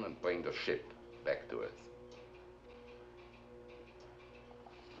mission and bring the ship back to Earth.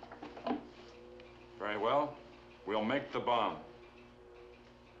 Very well. We'll make the bomb.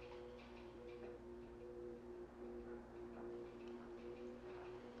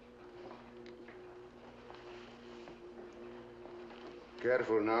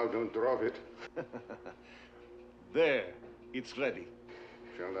 Careful now, don't drop it. There, it's ready.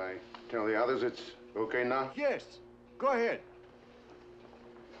 Shall I tell the others it's okay now? Yes, go ahead.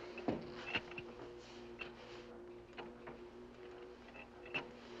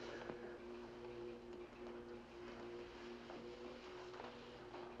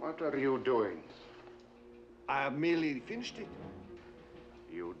 What are you doing? I have merely finished it.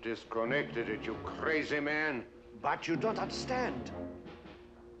 You disconnected it, you crazy man. But you don't understand.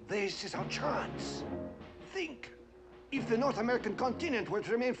 This is our chance. Think. If the North American continent were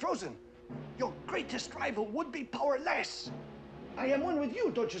to remain frozen, your greatest rival would be powerless. I am one with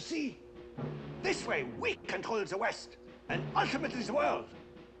you, don't you see? This way, we control the West, and ultimately the world.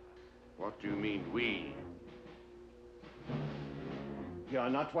 What do you mean, we? You are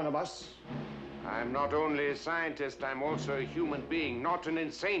not one of us? I'm not only a scientist, I'm also a human being, not an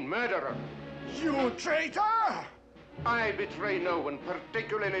insane murderer. You traitor! I betray no one,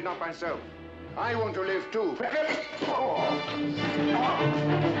 particularly not myself. I want to live too. Anderson!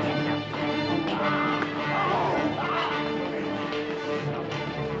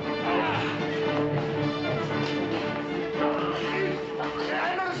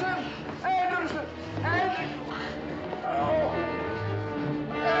 Anderson! Anderson! Oh!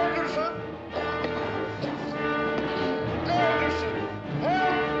 Anderson! Anderson!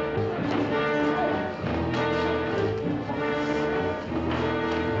 Help!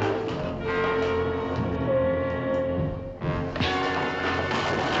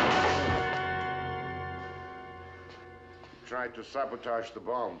 Tried to sabotage the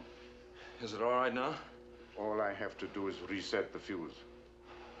bomb. Is it all right now? All I have to do is reset the fuse.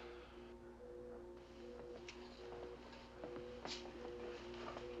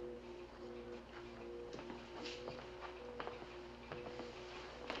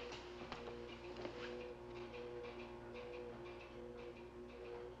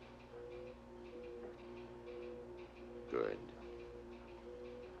 Good.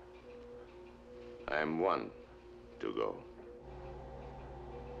 I am one to go.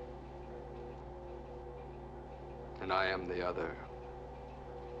 And I am the other.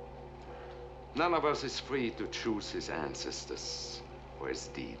 None of us is free to choose his ancestors or his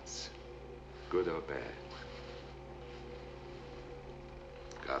deeds, good or bad.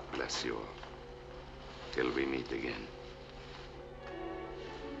 God bless you all, till we meet again.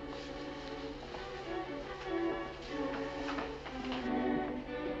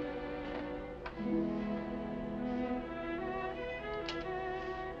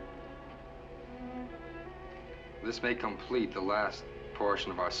 This may complete the last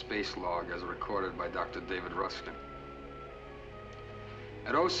portion of our space log as recorded by Dr. David Ruskin.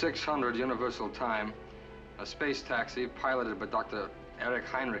 At 0600 Universal Time, a space taxi piloted by Dr. Eric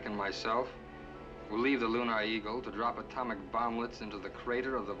Heinrich and myself will leave the Lunar Eagle to drop atomic bomblets into the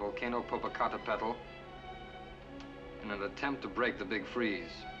crater of the volcano Popocatépetl in an attempt to break the Big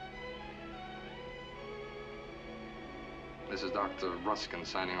Freeze. This is Dr. Ruskin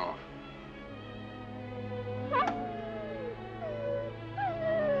signing off.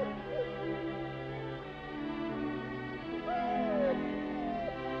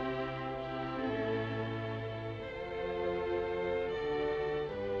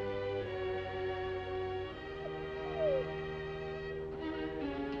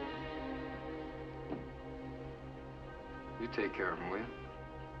 You take care of him, will you?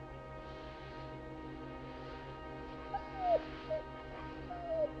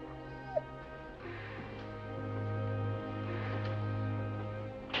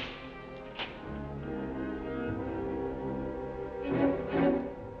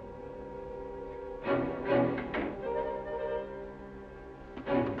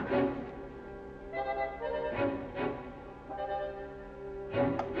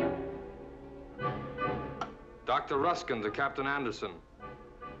 Dr. Ruskin to Captain Anderson.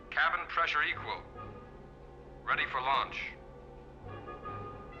 Cabin pressure equal. Ready for launch.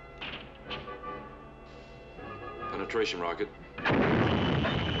 Penetration rocket.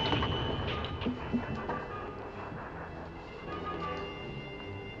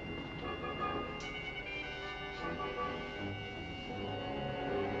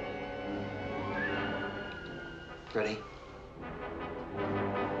 Ready?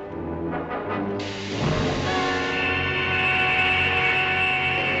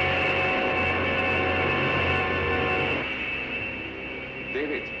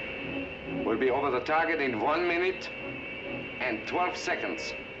 David, we'll be over the target in 1 minute and 12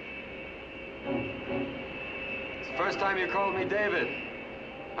 seconds. It's the first time you called me David.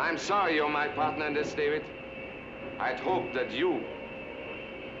 I'm sorry you're my partner in this, David. I'd hoped that you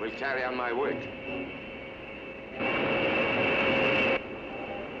will carry on my work.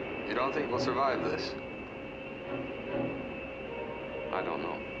 You don't think we'll survive this? I don't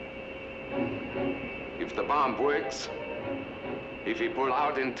know. If the bomb works, if we pull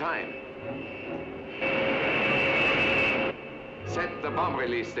out in time. Set the bomb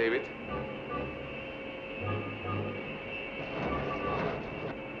release, David.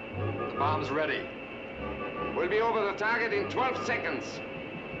 The bomb's ready. We'll be over the target in 12 seconds.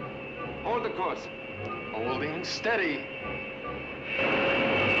 Hold the course. Holding steady.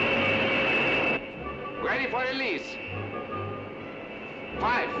 Ready for release.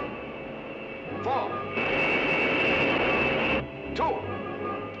 5, 4, 2,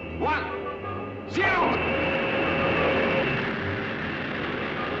 1, 0!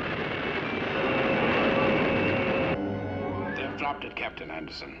 They've dropped it, Captain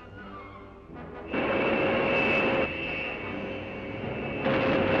Anderson.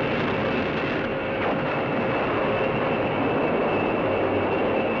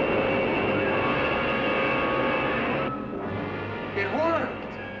 It worked!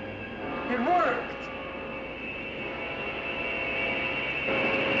 It worked!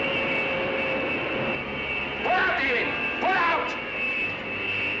 Pull out, David! Pull out!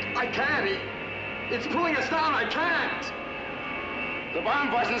 I can't. It's pulling us down. I can't. The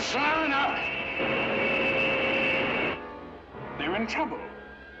bomb wasn't slow enough. They're in trouble.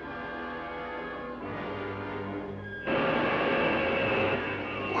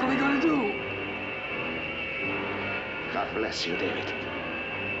 What are we going to do? God bless you, David.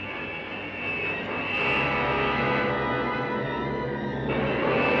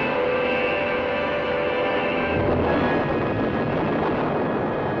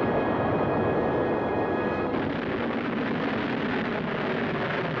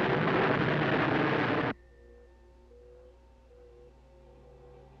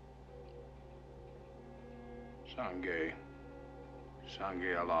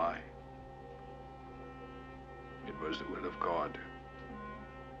 Sange Alai. It was the will of God.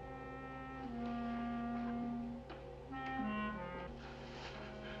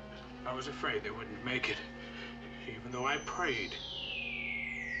 I was afraid they wouldn't make it, even though I prayed.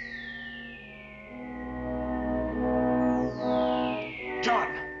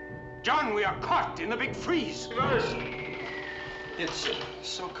 John! John, we are caught in the big freeze! Reverse! It's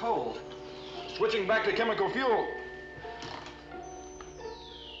so cold. Switching back to chemical fuel.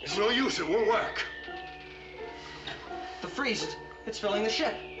 It's no use, it won't work. The freeze, it's filling the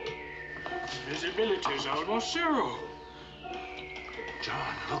ship. Visibility is almost zero.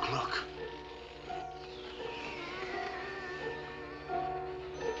 John, look.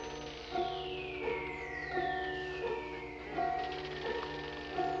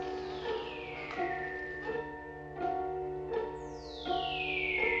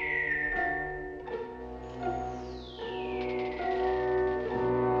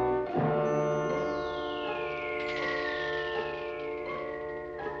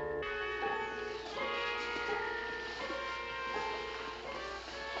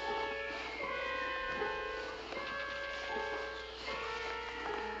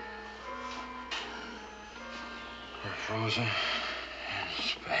 Frozen in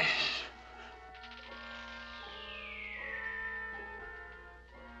space.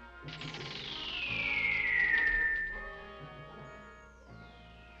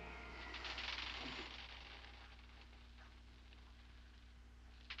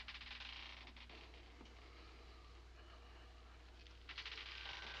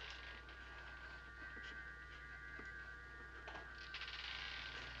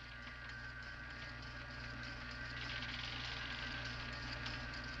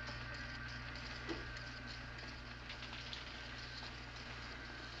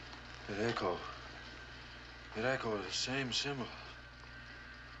 It echoed the same symbol.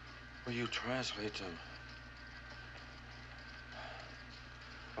 Will you translate them?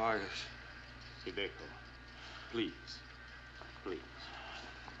 Vargas. Sideco. Please. Please.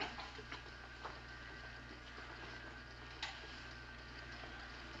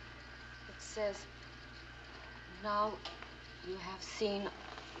 It says, now you have seen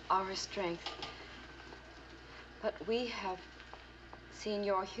our strength, but we have seen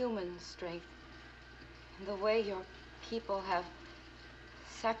your human strength and the way your people have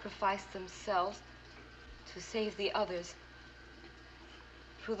sacrificed themselves to save the others.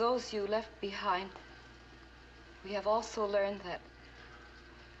 Through those you left behind, we have also learned that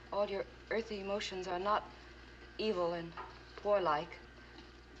all your earthly emotions are not evil and warlike,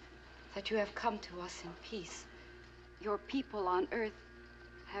 that you have come to us in peace. Your people on Earth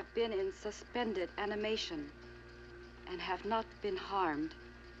have been in suspended animation and have not been harmed.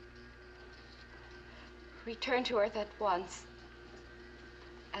 Return to Earth at once.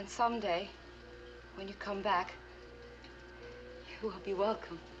 And someday, when you come back, you will be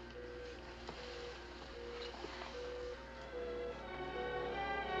welcome.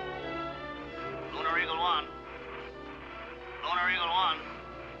 Lunar Eagle 1. Lunar Eagle 1.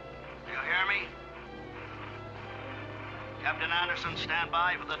 Do you hear me? Captain Anderson, stand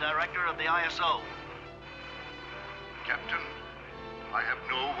by for the director of the ISO. Captain, I have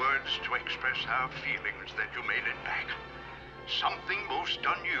no words to express our feelings that you made it back. Something most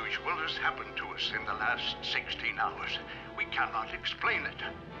unusual has happened to us in the last 16 hours. We cannot explain it.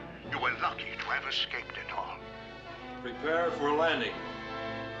 You were lucky to have escaped it all. Prepare for landing.